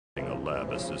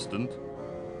lab assistant.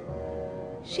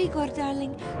 Shigor,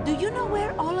 darling, do you know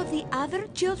where all of the other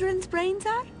children's brains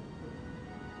are?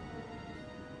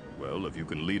 Well, if you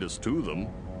can lead us to them,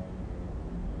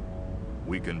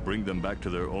 we can bring them back to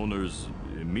their owners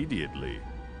immediately.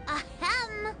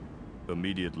 Ahem!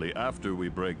 Immediately after we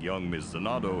break young Miss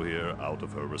Zanado here out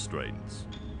of her restraints.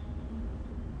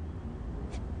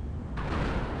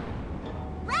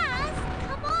 Raz,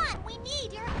 come on! We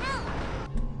need your help!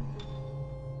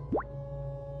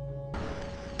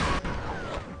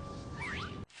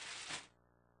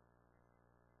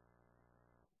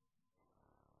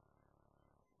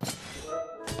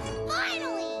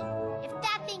 Finally! If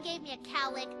that thing gave me a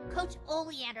cowlick, Coach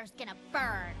Oleander's gonna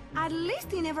burn. At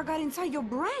least he never got inside your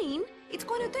brain. It's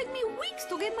going to take me weeks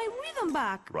to get my rhythm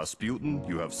back. Rasputin,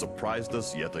 you have surprised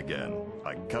us yet again.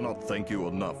 I cannot thank you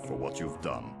enough for what you've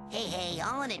done. Hey,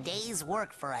 all in a day's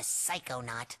work for a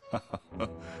psychonaut.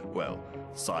 Well,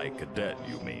 Psy Cadet,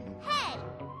 you mean. Hey!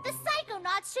 The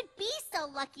Psychonauts should be so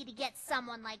lucky to get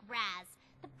someone like Raz.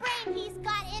 The brain he's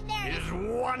got in there is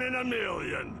 1 in a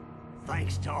million.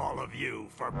 Thanks to all of you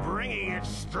for bringing it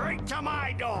straight to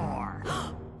my door.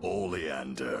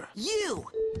 Oleander.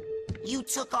 You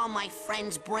took all my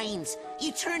friends' brains.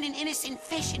 You turned an innocent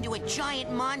fish into a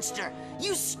giant monster.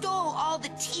 You stole all the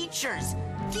teachers,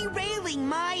 derailing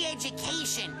my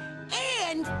education.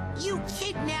 And you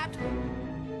kidnapped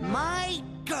my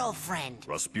girlfriend.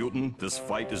 Rasputin, this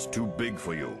fight is too big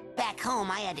for you. Back home,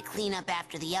 I had to clean up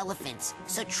after the elephants.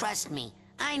 So trust me,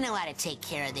 I know how to take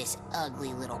care of this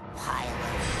ugly little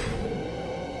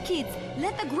pilot. Kids,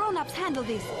 let the grown-ups handle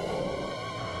this.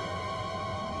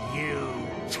 You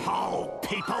tall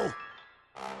people!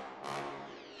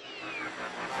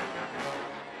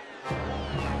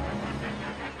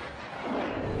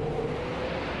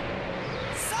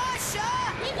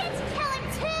 Sasha! We get to kill him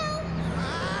too!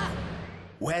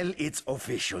 Well, it's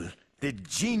official. The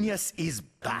genius is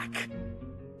back.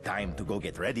 Time to go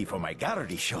get ready for my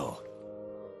gallery show.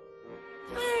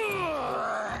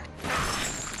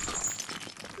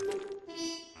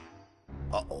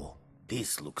 Uh-oh,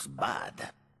 this looks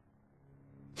bad.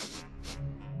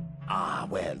 Ah,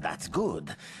 well, that's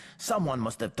good. Someone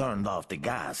must have turned off the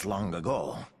gas long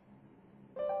ago.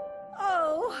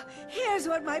 Oh, here's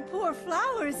what my poor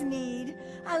flowers need.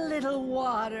 A little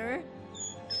water.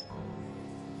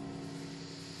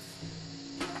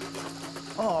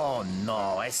 Oh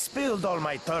no, I spilled all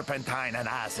my turpentine and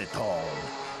acetone.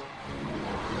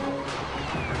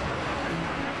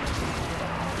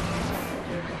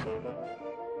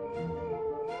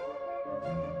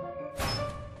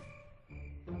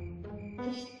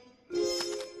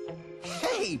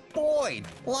 Hey, Boyd!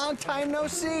 Long time no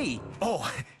see!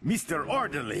 Oh, Mr.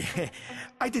 Orderly,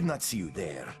 I did not see you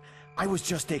there. I was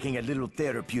just taking a little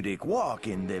therapeutic walk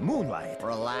in the moonlight.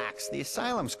 Relax, the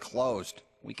asylum's closed.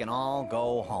 We can all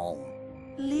go home.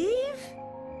 Leave?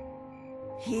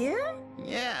 Here?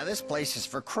 Yeah, this place is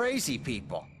for crazy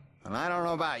people. And I don't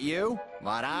know about you,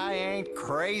 but I ain't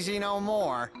crazy no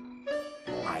more.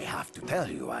 I have to tell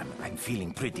you, I'm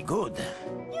feeling pretty good.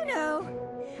 You know,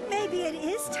 maybe it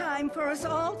is time for us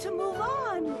all to move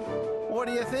on. What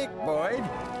do you think, Boyd?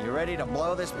 You ready to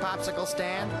blow this popsicle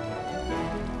stand?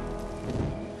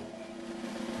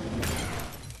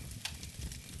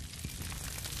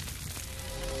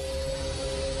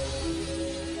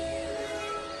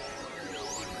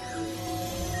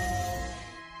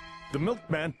 The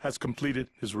milkman has completed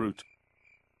his route.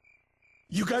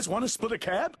 You guys want to split a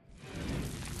cab?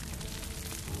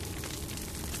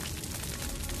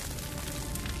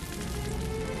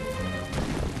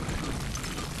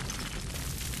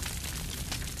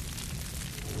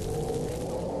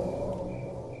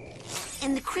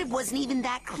 And the crib wasn't even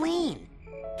that clean.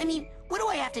 I mean, what do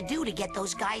I have to do to get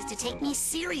those guys to take me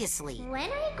seriously?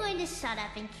 When are you going to shut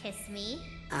up and kiss me?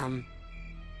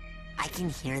 I can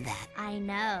hear that. I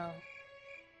know.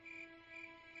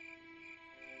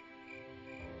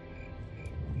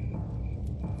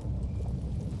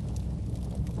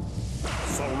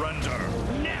 Surrender!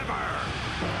 Never!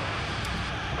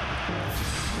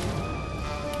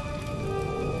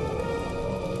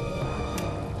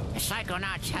 The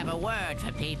Psychonauts have a word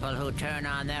for people who turn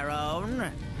on their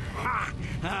own. Ha!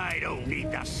 I don't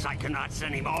need the Psychonauts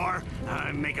anymore.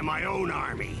 I'm making my own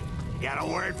army. Got a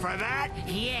word for that?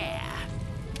 Yeah.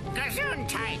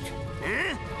 Gesundheit.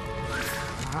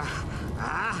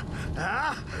 Huh?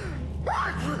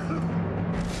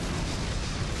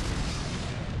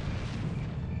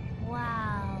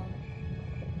 Wow.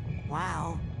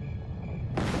 Wow.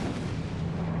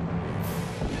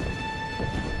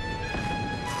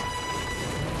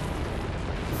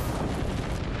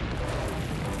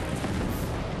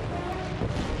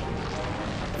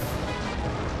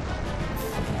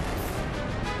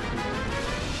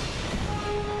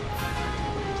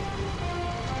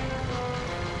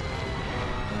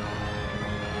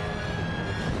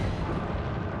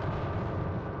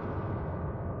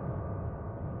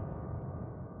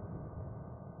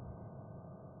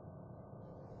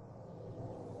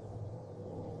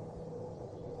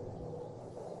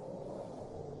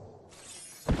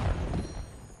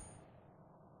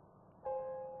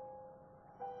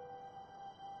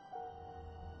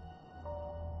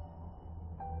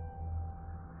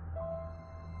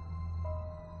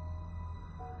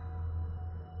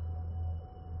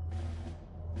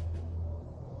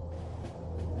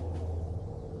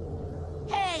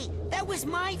 was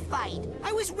my fight.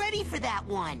 I was ready for that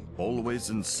one. Always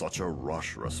in such a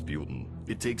rush, Rasputin.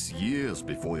 It takes years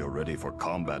before you're ready for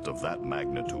combat of that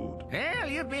magnitude. Well,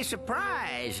 you'd be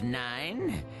surprised,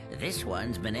 Nine. This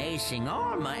one's been acing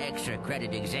all my extra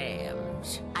credit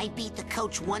exams. I beat the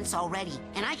coach once already,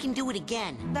 and I can do it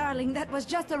again. Darling, that was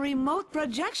just a remote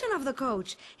projection of the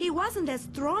coach. He wasn't as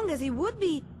strong as he would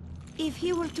be if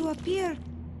he were to appear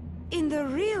in the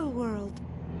real world.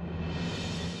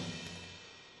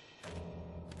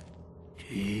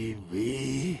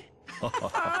 TV?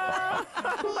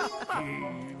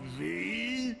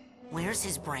 TV? Where's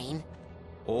his brain?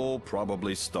 Oh,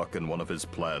 probably stuck in one of his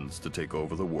plans to take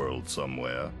over the world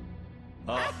somewhere.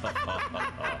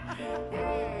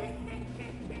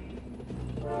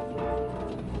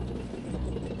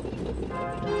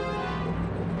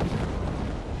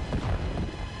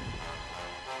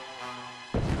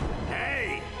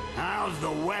 Hey, how's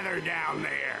the weather down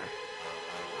there?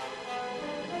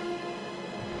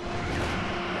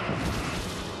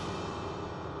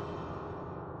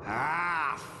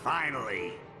 Ah,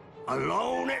 finally.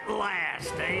 Alone at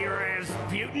last, eh,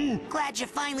 Rasputin? Glad you're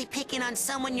finally picking on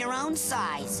someone your own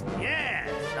size. Yes,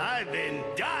 I've been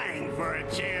dying for a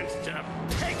chance to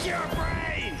pick your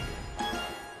brain!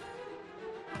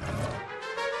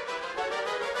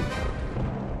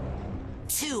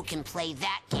 Two can play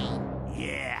that game.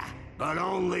 Yeah, but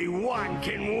only one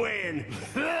can win.